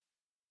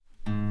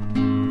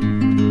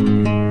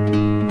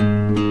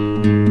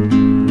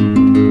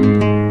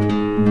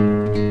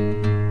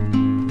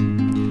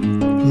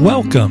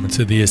Welcome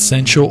to the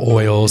Essential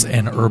Oils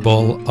and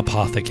Herbal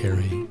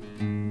Apothecary.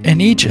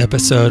 In each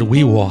episode,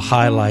 we will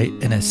highlight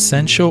an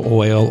essential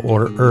oil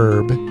or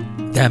herb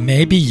that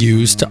may be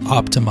used to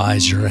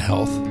optimize your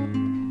health.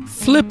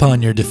 Flip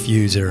on your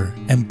diffuser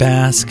and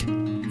bask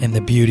in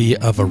the beauty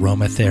of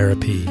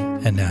aromatherapy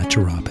and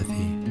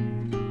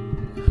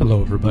naturopathy.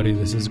 Hello, everybody.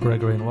 This is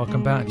Gregory, and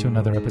welcome back to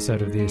another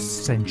episode of the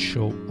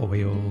Essential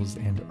Oils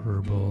and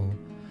Herbal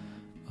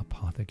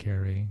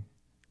Apothecary.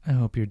 I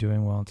hope you're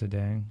doing well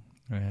today.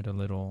 I had a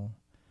little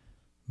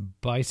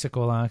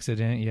bicycle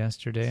accident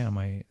yesterday on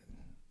my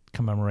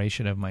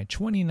commemoration of my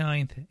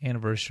 29th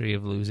anniversary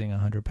of losing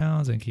 100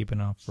 pounds and keeping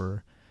off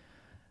for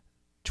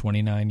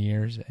 29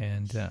 years.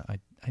 And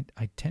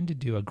I tend to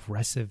do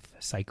aggressive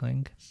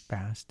cycling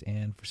fast,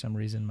 and for some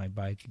reason my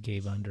bike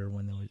gave under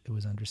when it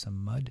was under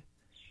some mud.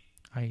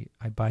 I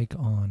bike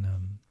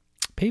on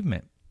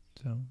pavement,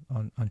 so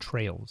on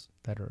trails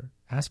that are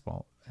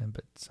asphalt,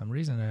 but some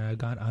reason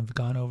I've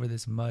gone over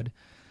this mud,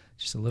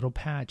 just a little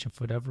patch, and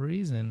for whatever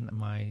reason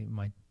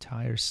my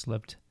tire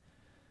slipped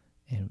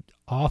and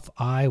off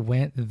I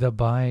went the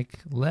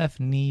bike,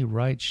 left knee,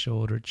 right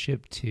shoulder,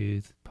 chipped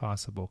tooth,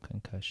 possible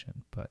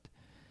concussion, but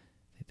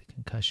I think the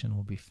concussion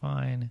will be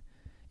fine.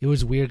 It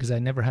was weird because I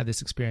never had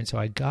this experience, so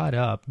I got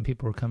up and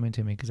people were coming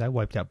to me because I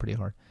wiped out pretty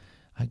hard.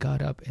 I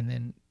got up and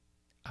then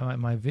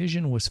my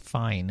vision was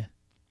fine.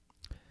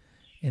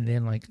 And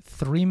then like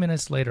 3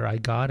 minutes later, I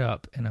got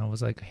up and I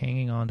was like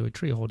hanging onto a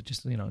tree hold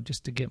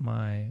just to get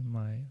my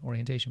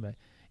orientation back.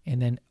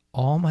 And then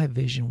all my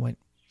vision went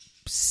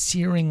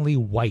searingly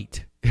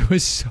white. It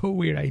was so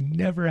weird. I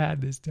never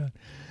had this done.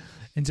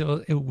 And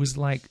so it was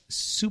like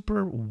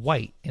super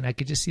white, and I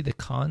could just see the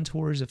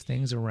contours of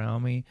things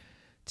around me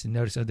to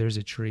notice, oh, there's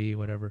a tree,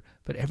 whatever.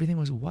 But everything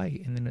was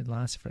white, and then it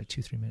lasted for like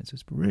 2-3 minutes. It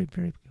was very,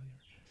 very peculiar.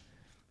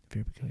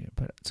 Very peculiar.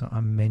 But so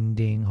I'm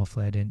mending.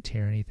 Hopefully I didn't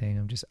tear anything.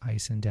 I'm just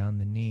icing down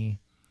the knee,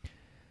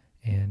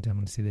 and I'm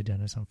going to see the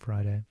dentist on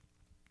Friday.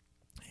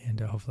 And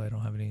hopefully I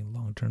don't have any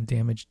long-term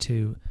damage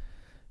to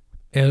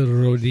El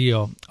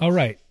Rodillo. All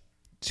right.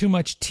 Too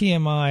much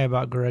TMI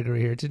about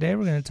Gregory here. Today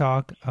we're going to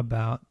talk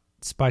about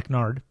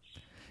Spikenard.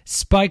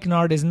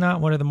 Spikenard is not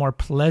one of the more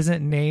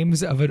pleasant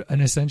names of an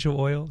essential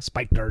oil.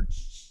 Spikenard.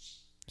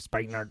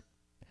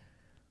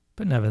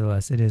 But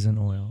nevertheless, it is an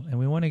oil, and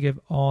we want to give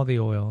all the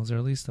oils, or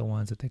at least the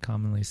ones that they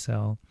commonly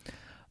sell,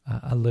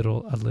 a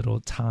little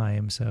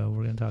time. So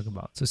we're going to talk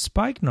about. So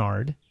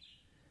Spikenard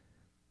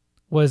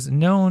was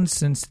known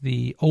since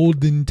the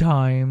olden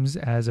times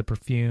as a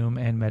perfume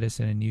and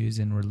medicine, and used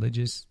in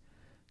religious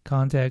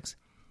context.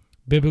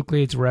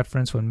 Biblically, it's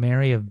referenced when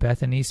Mary of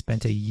Bethany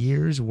spent a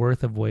year's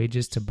worth of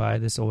wages to buy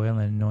this oil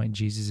and anoint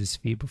Jesus'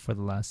 feet before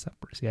the Last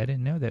Supper. See, I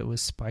didn't know that it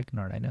was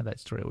Spikenard. I know that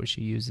story where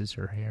she uses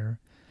her hair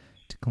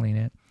to clean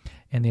it.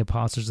 And the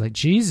apostles are like,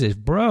 Jesus,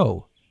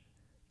 bro,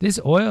 this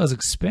oil is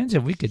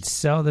expensive. We could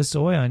sell this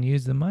oil and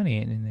use the money.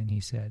 And then he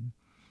said,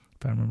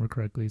 if I remember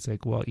correctly, he's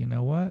like, well, you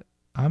know what?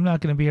 I'm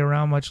not going to be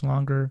around much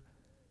longer,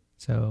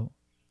 so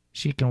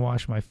she can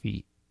wash my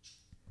feet.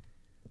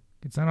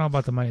 It's not all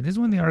about the money. This is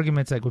one of the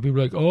arguments, like when people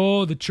are like,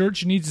 oh, the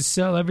church needs to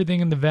sell everything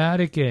in the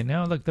Vatican.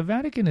 No, look, the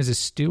Vatican is a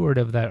steward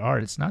of that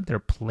art. It's not their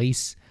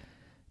place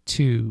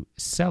to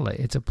sell it.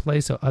 It's a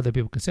place so other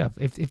people can sell.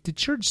 If the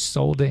church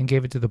sold it and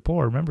gave it to the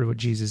poor, remember what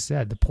Jesus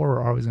said, the poor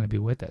are always going to be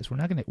with us.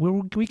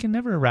 We can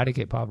never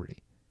eradicate poverty.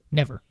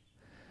 Never.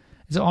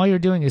 So all you're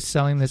doing is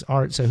selling this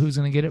art. So who's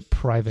going to get it?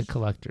 Private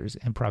collectors.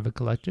 And private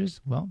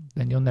collectors, well,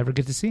 then you'll never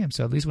get to see them.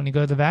 So at least when you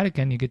go to the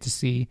Vatican, you get to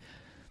see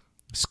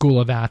School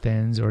of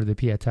Athens or the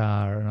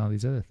Pietà and all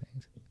these other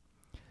things.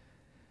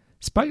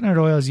 Spikenard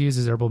oil is used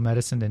as herbal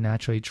medicine to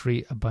naturally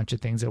treat a bunch of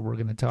things that we're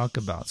going to talk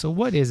about. So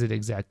what is it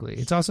exactly?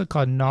 It's also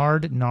called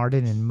nard,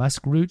 nardin, and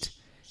muskroot.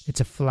 It's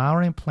a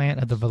flowering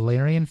plant of the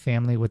valerian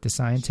family with the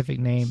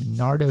scientific name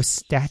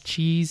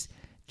Nardostachys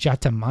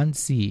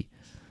jatamansi.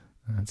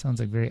 That sounds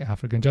like very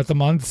African.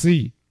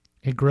 Jatamansi.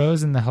 It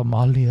grows in the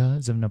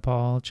Himalayas of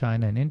Nepal,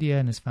 China, and India,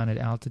 and is found at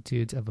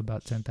altitudes of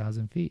about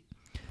 10,000 feet.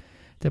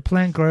 The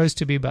plant grows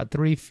to be about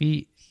 3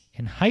 feet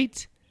in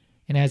height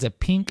and has a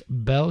pink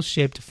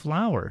bell-shaped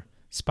flower.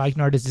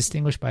 Spikenard is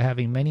distinguished by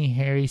having many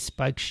hairy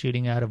spikes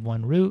shooting out of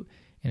one root,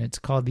 and it's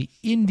called the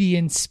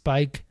Indian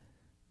spike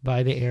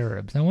by the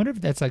Arabs. I wonder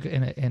if that's like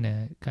in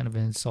a kind of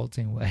an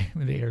insulting way.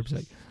 The Arabs are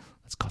like,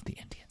 let's call it the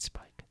Indian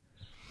spike.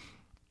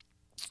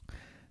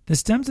 The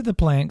stems of the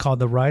plant, called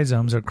the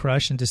rhizomes, are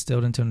crushed and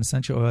distilled into an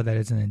essential oil that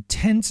has an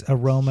intense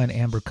aroma and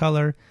amber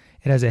color.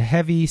 It has a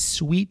heavy,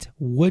 sweet,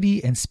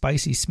 woody, and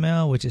spicy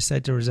smell, which is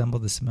said to resemble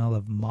the smell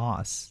of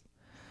moss.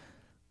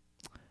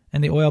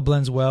 And the oil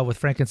blends well with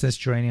frankincense,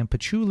 geranium,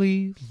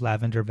 patchouli,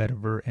 lavender,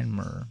 vetiver, and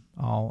myrrh.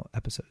 All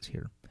episodes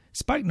here.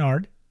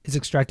 Spikenard is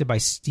extracted by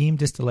steam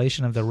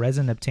distillation of the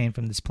resin obtained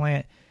from this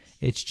plant.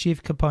 Its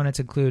chief components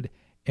include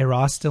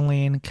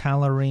erostylene,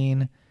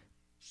 calorine,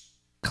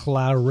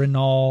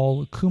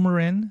 clarinol,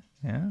 coumarin.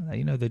 Yeah,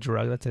 you know the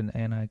drug. That's an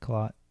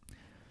anti-clot.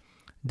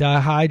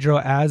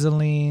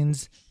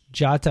 Dihydroazolines,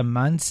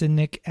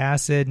 jatamancinic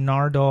acid,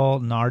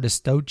 nardol,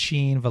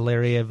 nardostochine,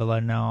 valeria,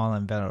 valinol,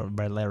 and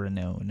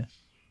valerinone.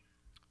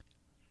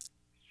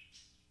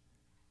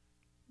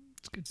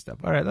 good stuff.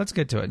 All right, let's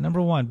get to it.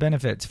 Number 1,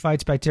 benefits.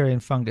 Fights bacteria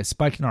and fungus.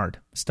 Spikenard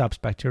stops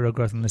bacterial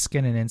growth in the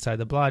skin and inside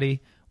the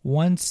body.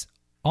 Once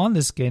on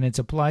the skin, it's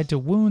applied to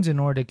wounds in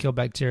order to kill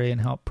bacteria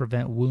and help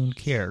prevent wound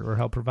care, or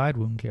help provide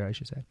wound care, I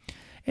should say.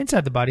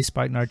 Inside the body,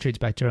 Spikenard treats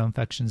bacterial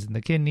infections in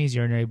the kidneys,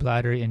 urinary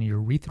bladder, and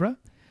urethra.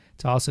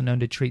 It's also known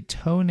to treat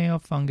toenail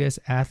fungus,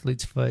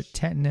 athlete's foot,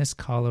 tetanus,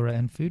 cholera,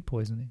 and food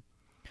poisoning.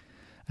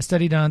 A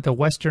study done at the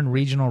Western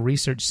Regional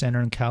Research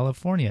Center in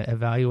California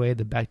evaluated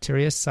the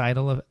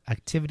bactericidal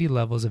activity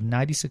levels of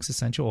 96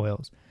 essential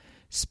oils.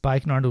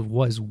 Spikenard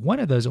was one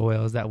of those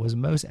oils that was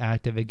most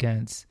active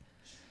against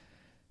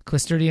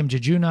Clostridium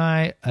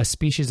jejuni, a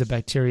species of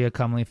bacteria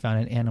commonly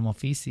found in animal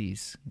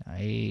feces.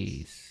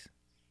 Nice.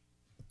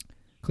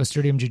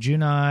 Clostridium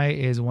jejuni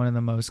is one of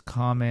the most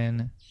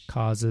common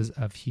causes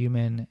of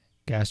human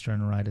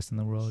gastroenteritis in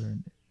the world, or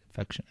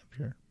infection of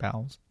your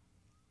bowels.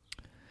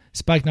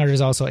 Spikenard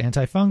is also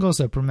antifungal,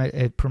 so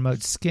it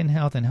promotes skin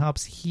health and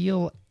helps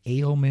heal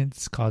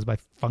ailments caused by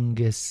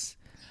fungus.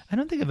 I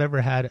don't think I've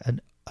ever had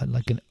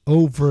an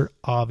overt,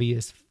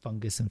 obvious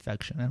fungus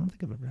infection. I don't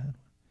think I've ever had one.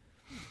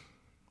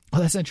 Oh,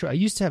 that's not true. I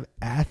used to have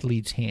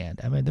athlete's hand.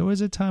 I mean, there was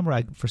a time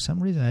where for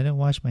some reason, I didn't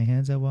wash my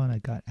hands that well, and I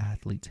got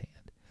athlete's hand.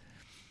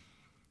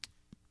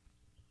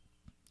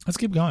 Let's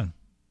keep going.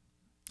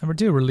 Number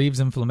 2,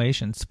 relieves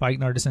inflammation.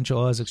 Spikenard essential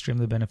oil is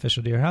extremely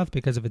beneficial to your health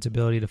because of its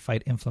ability to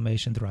fight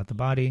inflammation throughout the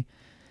body.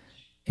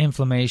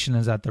 Inflammation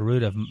is at the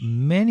root of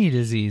many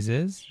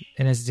diseases,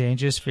 and is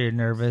dangerous for your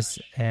nervous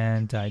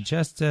and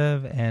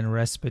digestive and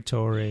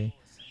respiratory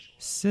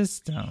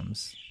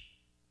systems.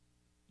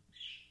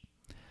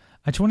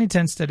 A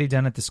 2010 study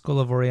done at the School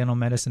of Oriental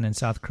Medicine in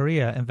South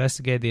Korea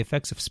investigated the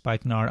effects of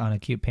spikenard on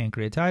acute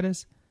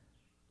pancreatitis.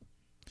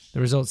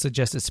 The results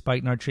suggest that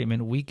spikenard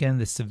treatment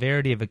weakened the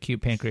severity of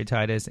acute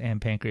pancreatitis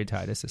and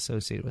pancreatitis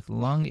associated with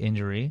lung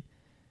injury.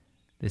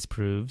 This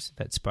proves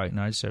that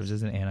spikenard serves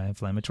as an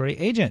anti-inflammatory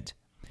agent.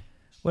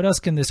 What else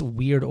can this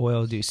weird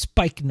oil do?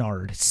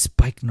 Spikenard.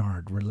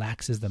 Spikenard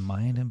relaxes the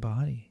mind and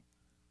body.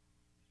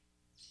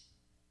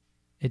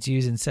 It's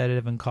used in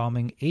sedative and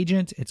calming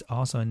agent. It's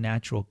also a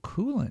natural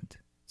coolant,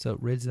 so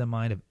it rids the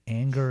mind of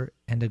anger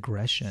and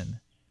aggression.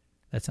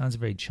 That sounds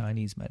very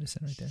Chinese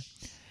medicine right there.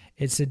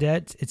 It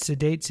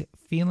sedates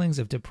feelings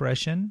of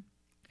depression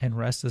and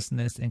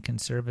restlessness and can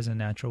serve as a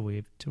natural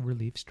way to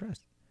relieve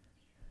stress.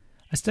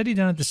 A study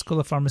done at the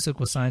School of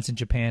Pharmaceutical Science in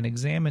Japan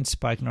examined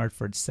spikenard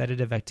for its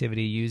sedative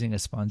activity using a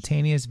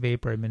spontaneous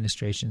vapor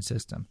administration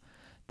system.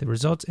 The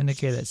results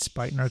indicate that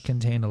spikenard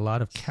contained a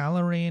lot of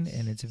chlorine,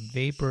 and its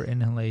vapor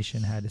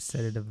inhalation had a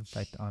sedative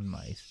effect on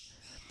mice.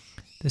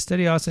 The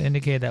study also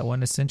indicated that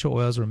when essential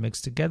oils were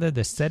mixed together,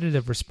 the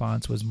sedative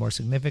response was more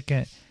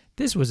significant.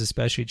 This was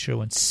especially true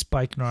when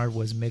spikenard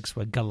was mixed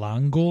with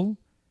galangal,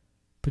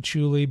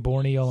 patchouli,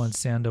 borneol, and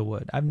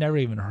sandalwood. I've never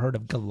even heard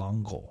of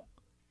galangal.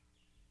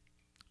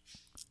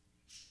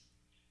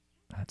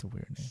 That's a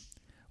weird name.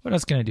 What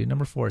else can I do?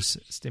 Number 4,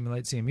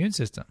 stimulates the immune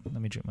system.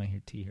 Let me drink my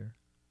tea here.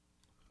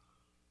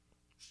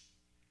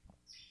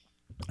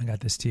 I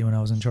got this tea when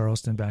I was in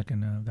Charleston back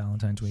in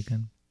Valentine's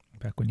weekend.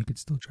 Back when you could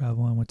still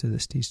travel, I went to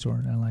this tea store,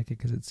 and I like it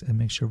because it's a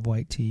mixture of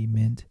white tea,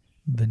 mint,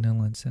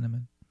 vanilla, and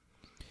cinnamon.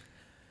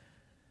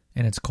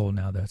 And it's cold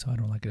now, though, so I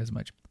don't like it as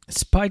much.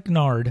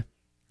 Spikenard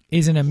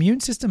is an immune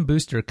system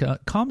booster.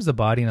 Calms the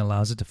body and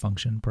allows it to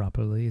function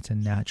properly. It's a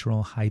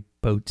natural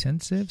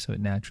hypotensive, so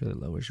it naturally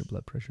lowers your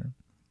blood pressure.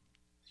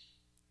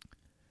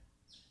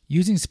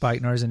 Using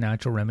spikenard is a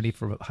natural remedy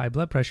for high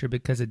blood pressure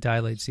because it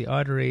dilates the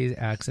arteries,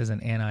 acts as an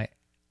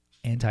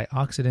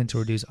antioxidant to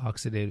reduce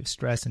oxidative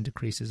stress, and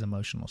decreases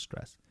emotional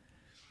stress.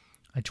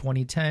 A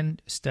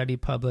 2010 study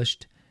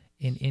published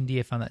in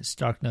India found that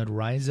starknode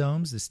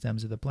rhizomes, the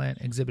stems of the plant,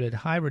 exhibited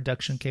high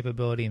reduction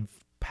capability and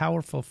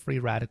powerful free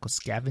radical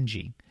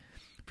scavenging.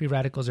 Free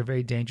radicals are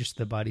very dangerous to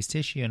the body's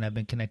tissue and have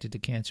been connected to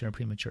cancer and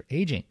premature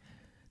aging.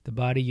 The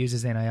body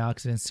uses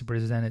antioxidants to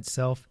prevent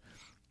itself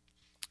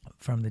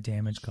from the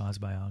damage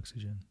caused by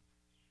oxygen.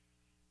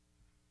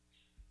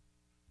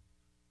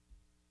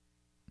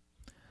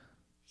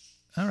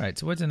 All right,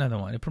 so what's another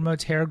one? It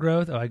promotes hair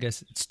growth. Oh, I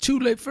guess it's too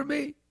late for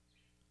me.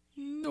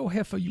 No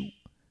hair for you.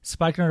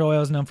 Spikenard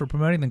oil is known for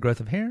promoting the growth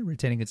of hair,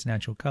 retaining its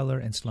natural color,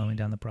 and slowing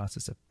down the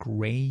process of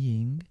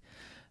graying.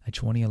 A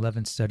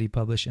 2011 study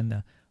published in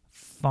the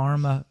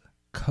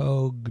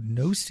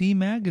Pharmacognosy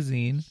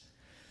magazine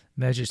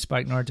measured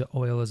spikenard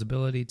oil's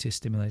ability to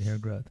stimulate hair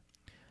growth.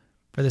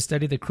 For the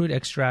study, the crude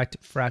extract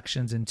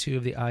fractions in 2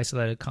 of the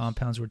isolated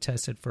compounds were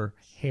tested for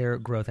hair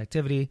growth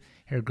activity.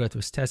 Hair growth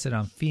was tested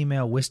on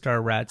female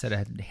Wistar rats that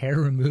had hair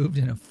removed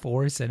in a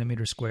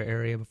 4-centimeter square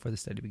area before the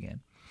study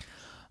began.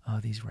 Oh,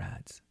 these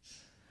rats.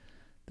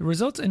 The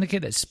results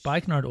indicate that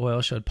spikenard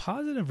oil showed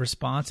positive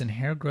response in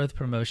hair growth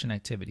promotion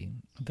activity.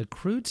 The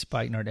crude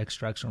spikenard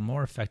extracts were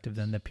more effective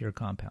than the pure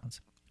compounds.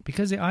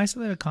 Because the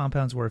isolated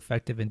compounds were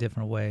effective in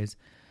different ways,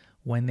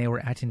 when they were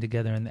acting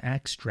together in the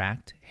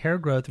extract, hair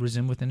growth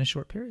resumed within a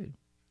short period.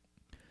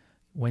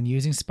 When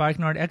using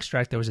spikenard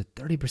extract, there was a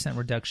 30%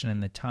 reduction in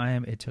the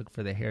time it took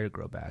for the hair to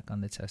grow back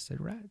on the tested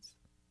rats.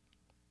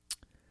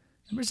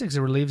 Number 6,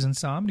 it relieves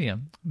insomnia.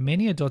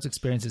 Many adults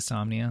experience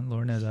insomnia.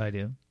 Lord knows I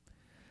do.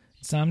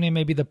 Insomnia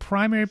may be the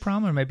primary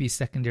problem or may be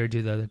secondary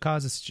due to other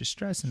causes such as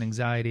stress and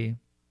anxiety,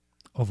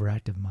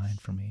 overactive mind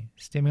for me,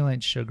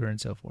 stimulants, sugar,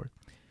 and so forth.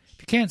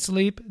 If you can't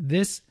sleep,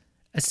 this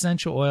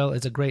essential oil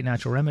is a great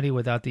natural remedy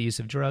without the use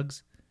of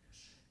drugs.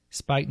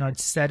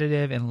 Spikenard's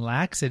sedative and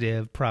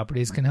laxative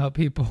properties can help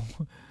people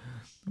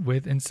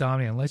with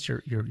insomnia, unless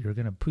you're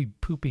going to be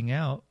pooping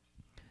out.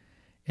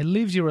 It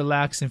leaves you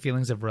relaxed and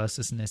feelings of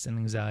restlessness and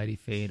anxiety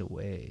fade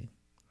away.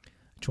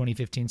 A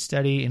 2015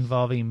 study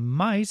involving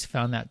mice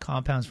found that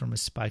compounds from a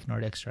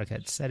spikenard extract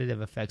had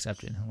sedative effects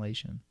after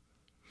inhalation.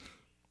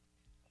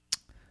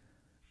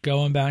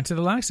 Going back to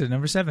the laxative,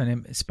 number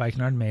 7,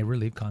 spikenard may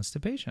relieve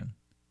constipation.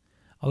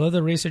 Although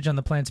the research on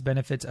the plant's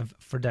benefits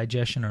for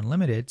digestion are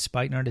limited,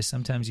 spikenard is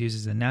sometimes used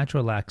as a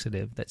natural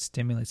laxative that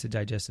stimulates the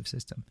digestive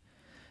system.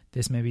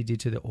 This may be due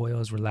to the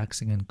oil's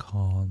relaxing and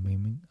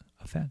calming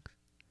effects.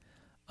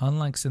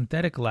 Unlike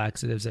synthetic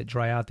laxatives that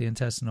dry out the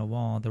intestinal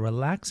wall, the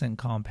relaxant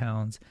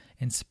compounds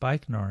in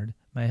spikenard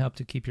may help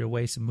to keep your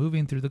waste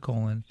moving through the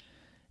colon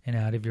and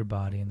out of your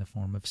body in the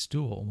form of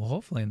stool. Well,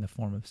 hopefully in the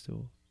form of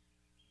stool.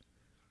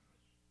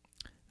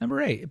 Number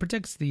 8, it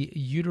protects the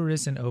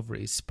uterus and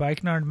ovaries.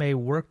 Spikenard may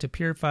work to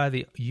purify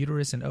the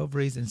uterus and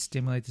ovaries and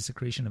stimulate the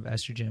secretion of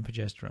estrogen and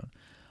progesterone.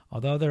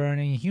 Although there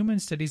aren't any human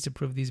studies to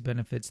prove these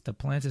benefits, the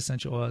plant's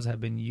essential oils have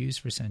been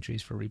used for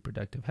centuries for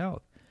reproductive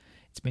health.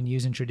 It's been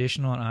used in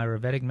traditional and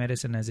Ayurvedic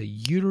medicine as a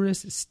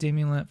uterus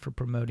stimulant for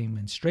promoting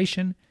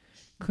menstruation,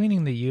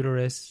 cleaning the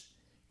uterus,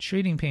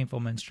 treating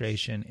painful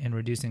menstruation, and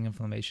reducing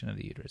inflammation of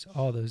the uterus.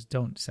 All those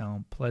don't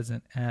sound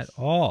pleasant at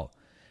all.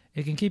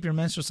 It can keep your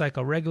menstrual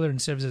cycle regular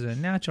and serves as a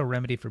natural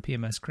remedy for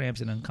PMS cramps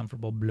and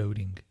uncomfortable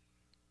bloating.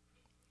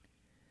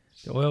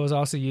 The oil was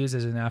also used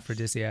as an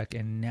aphrodisiac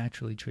in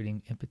naturally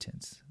treating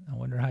impotence. I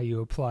wonder how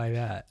you apply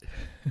that.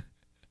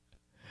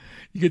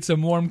 You get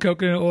some warm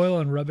coconut oil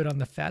and rub it on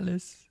the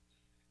phallus.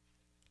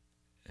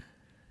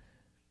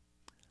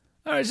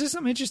 All right, just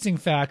some interesting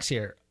facts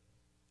here.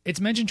 It's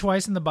mentioned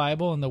twice in the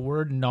Bible, and the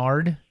word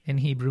nard in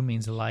Hebrew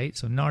means light.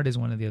 So nard is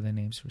one of the other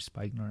names for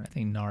spikenard. I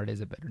think nard is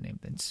a better name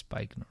than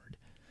spikenard.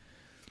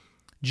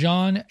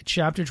 John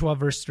chapter 12,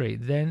 verse 3.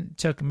 Then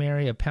took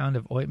Mary a pound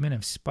of ointment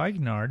of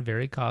spikenard,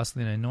 very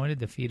costly, and anointed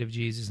the feet of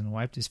Jesus and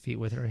wiped his feet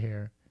with her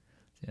hair.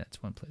 See,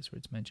 that's one place where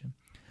it's mentioned.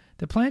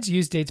 The plant's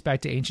use dates back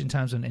to ancient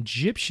times when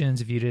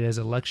Egyptians viewed it as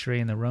a luxury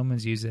and the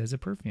Romans used it as a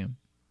perfume.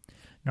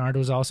 Nard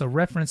was also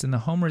referenced in the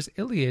Homer's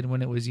Iliad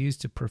when it was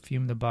used to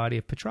perfume the body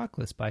of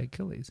Patroclus by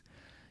Achilles.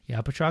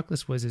 Yeah,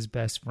 Patroclus was his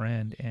best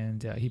friend,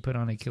 and he put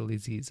on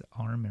Achilles'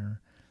 armor,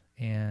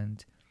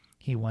 and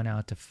he went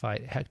out to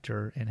fight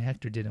Hector, and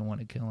Hector didn't want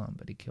to kill him,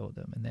 but he killed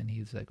him. And then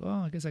he's like,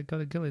 oh, I guess I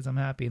killed Achilles. I'm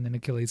happy. And then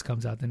Achilles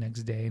comes out the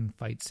next day and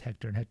fights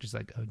Hector, and Hector's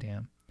like, oh,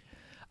 damn.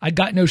 I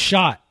got no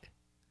shot.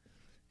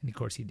 And, of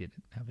course, he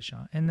didn't have a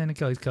shot. And then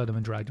Achilles killed him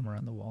and dragged him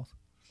around the walls.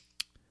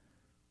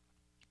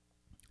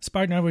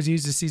 Spikenard was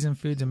used to season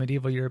foods in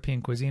medieval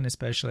European cuisine,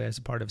 especially as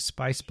a part of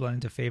spice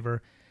blend to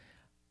favor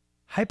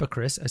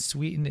hypocris, a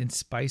sweetened and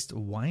spiced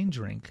wine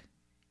drink.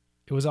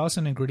 It was also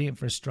an ingredient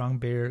for a strong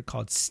beer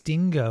called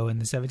Stingo in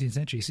the 17th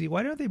century. See,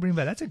 why don't they bring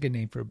back? That's a good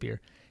name for a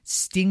beer.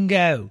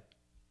 Stingo.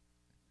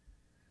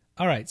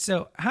 All right,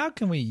 so how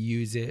can we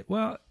use it?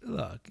 Well,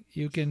 look,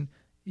 you can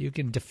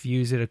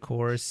diffuse it, of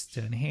course,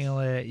 to inhale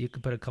it. You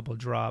can put a couple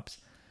drops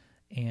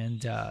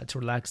and to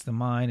relax the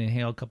mind,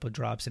 inhale a couple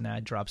drops and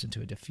add drops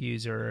into a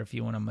diffuser. If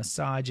you want to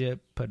massage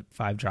it, put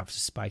 5 drops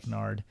of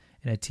spikenard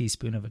and a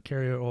teaspoon of a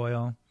carrier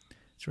oil.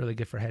 It's really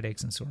good for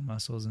headaches and sore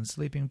muscles and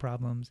sleeping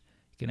problems.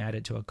 You can add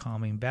it to a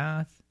calming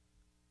bath.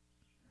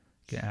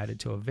 You can add it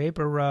to a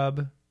vapor rub.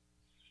 A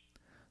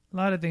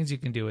lot of things you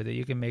can do with it.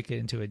 You can make it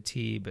into a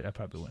tea, but I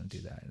probably wouldn't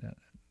do that.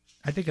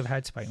 I think I've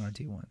had spikenard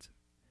tea once.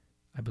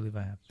 I believe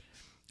I have.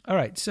 All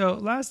right, so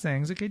last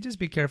things. Okay, just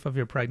be careful if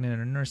you're pregnant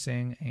or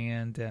nursing,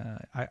 and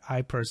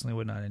I personally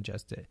would not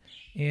ingest it.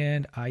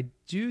 And I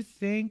do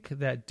think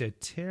that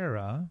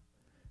doTERRA,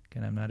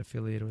 again, I'm not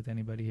affiliated with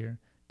anybody here,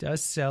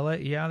 does sell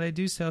it. Yeah, they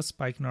do sell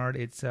spikenard.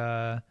 It's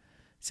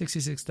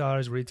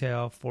 $66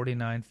 retail,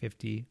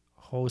 $49.50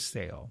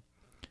 wholesale.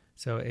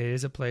 So it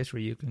is a place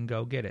where you can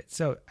go get it.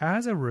 So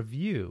as a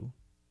review,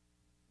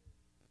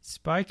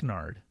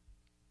 spikenard,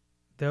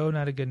 though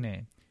not a good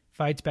name,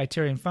 fights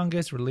bacteria and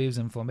fungus, relieves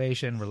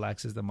inflammation,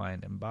 relaxes the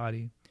mind and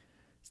body,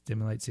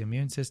 stimulates the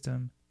immune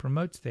system,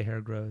 promotes the hair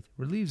growth,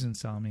 relieves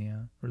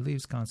insomnia,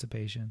 relieves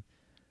constipation,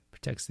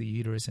 protects the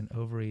uterus and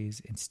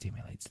ovaries, and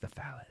stimulates the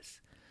phallus.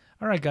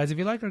 All right, guys, if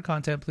you like our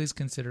content, please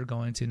consider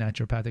going to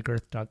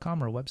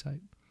naturopathicearth.com, our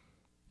website.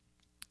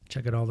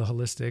 Check out all the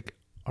holistic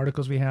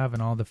articles we have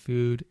and all the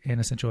food and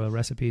essential oil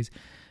recipes.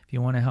 If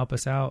you want to help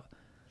us out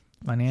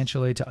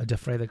financially to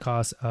defray the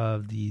cost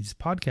of these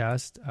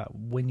podcasts,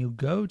 when you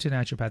go to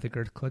Naturopathic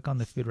Earth, click on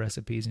the food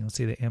recipes and you'll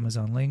see the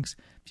Amazon links.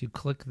 If you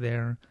click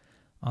there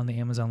on the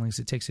Amazon links,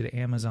 it takes you to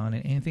Amazon,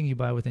 and anything you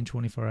buy within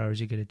 24 hours,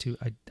 you get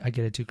I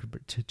get a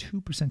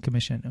 2%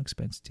 commission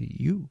expense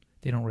to you.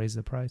 They don't raise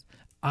the price.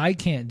 I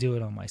can't do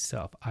it on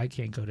myself. I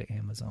can't go to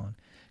Amazon,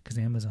 because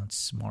Amazon's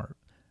smart.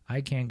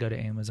 I can't go to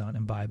Amazon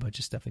and buy a bunch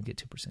of stuff and get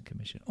 2%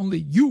 commission. Only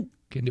you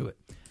can do it.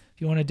 If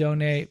you want to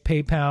donate,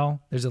 PayPal,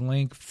 there's a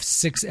link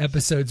 6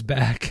 episodes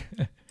back.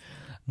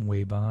 I'm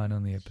way behind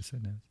on the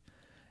episode notes.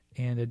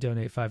 And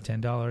donate $5,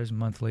 $10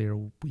 monthly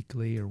or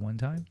weekly or one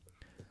time.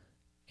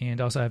 And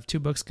also I have 2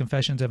 books,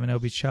 Confessions of an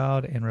Obese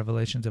Child and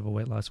Revelations of a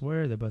Weight Loss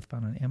Warrior. They're both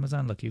found on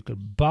Amazon. Look, you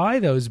could buy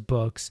those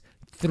books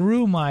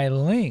through my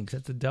links.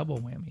 That's a double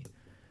whammy.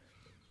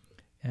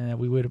 And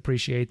we would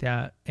appreciate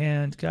that.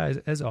 And guys,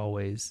 as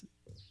always,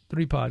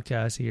 3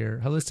 podcasts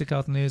here. Holistic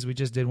Health News. We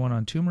just did one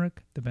on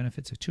turmeric, the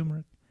benefits of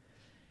turmeric.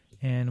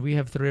 And we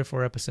have 3 or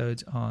 4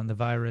 episodes on the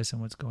virus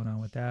and what's going on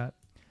with that.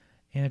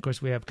 And, of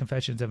course, we have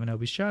Confessions of an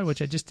Obese Child,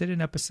 which I just did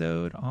an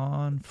episode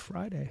on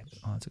Friday.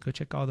 So go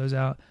check all those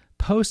out.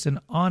 Post an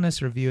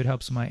honest review. It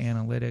helps my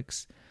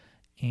analytics.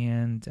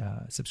 And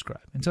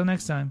subscribe. Until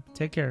next time,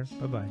 take care.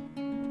 Bye-bye.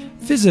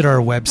 Visit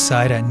our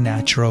website at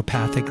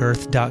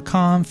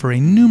naturopathicearth.com for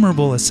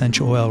innumerable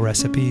essential oil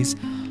recipes,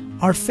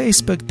 our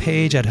Facebook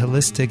page at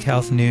Holistic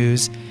Health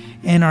News,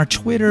 and our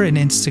Twitter and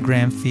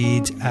Instagram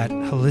feeds at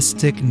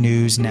Holistic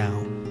News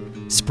Now.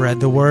 Spread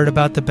the word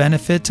about the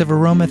benefits of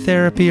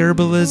aromatherapy,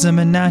 herbalism,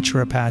 and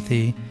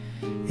naturopathy.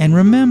 And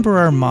remember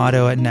our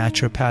motto at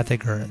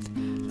Naturopathic Earth: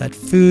 let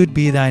food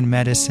be thine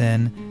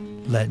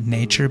medicine, let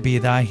nature be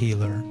thy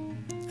healer.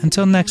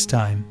 Until next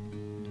time,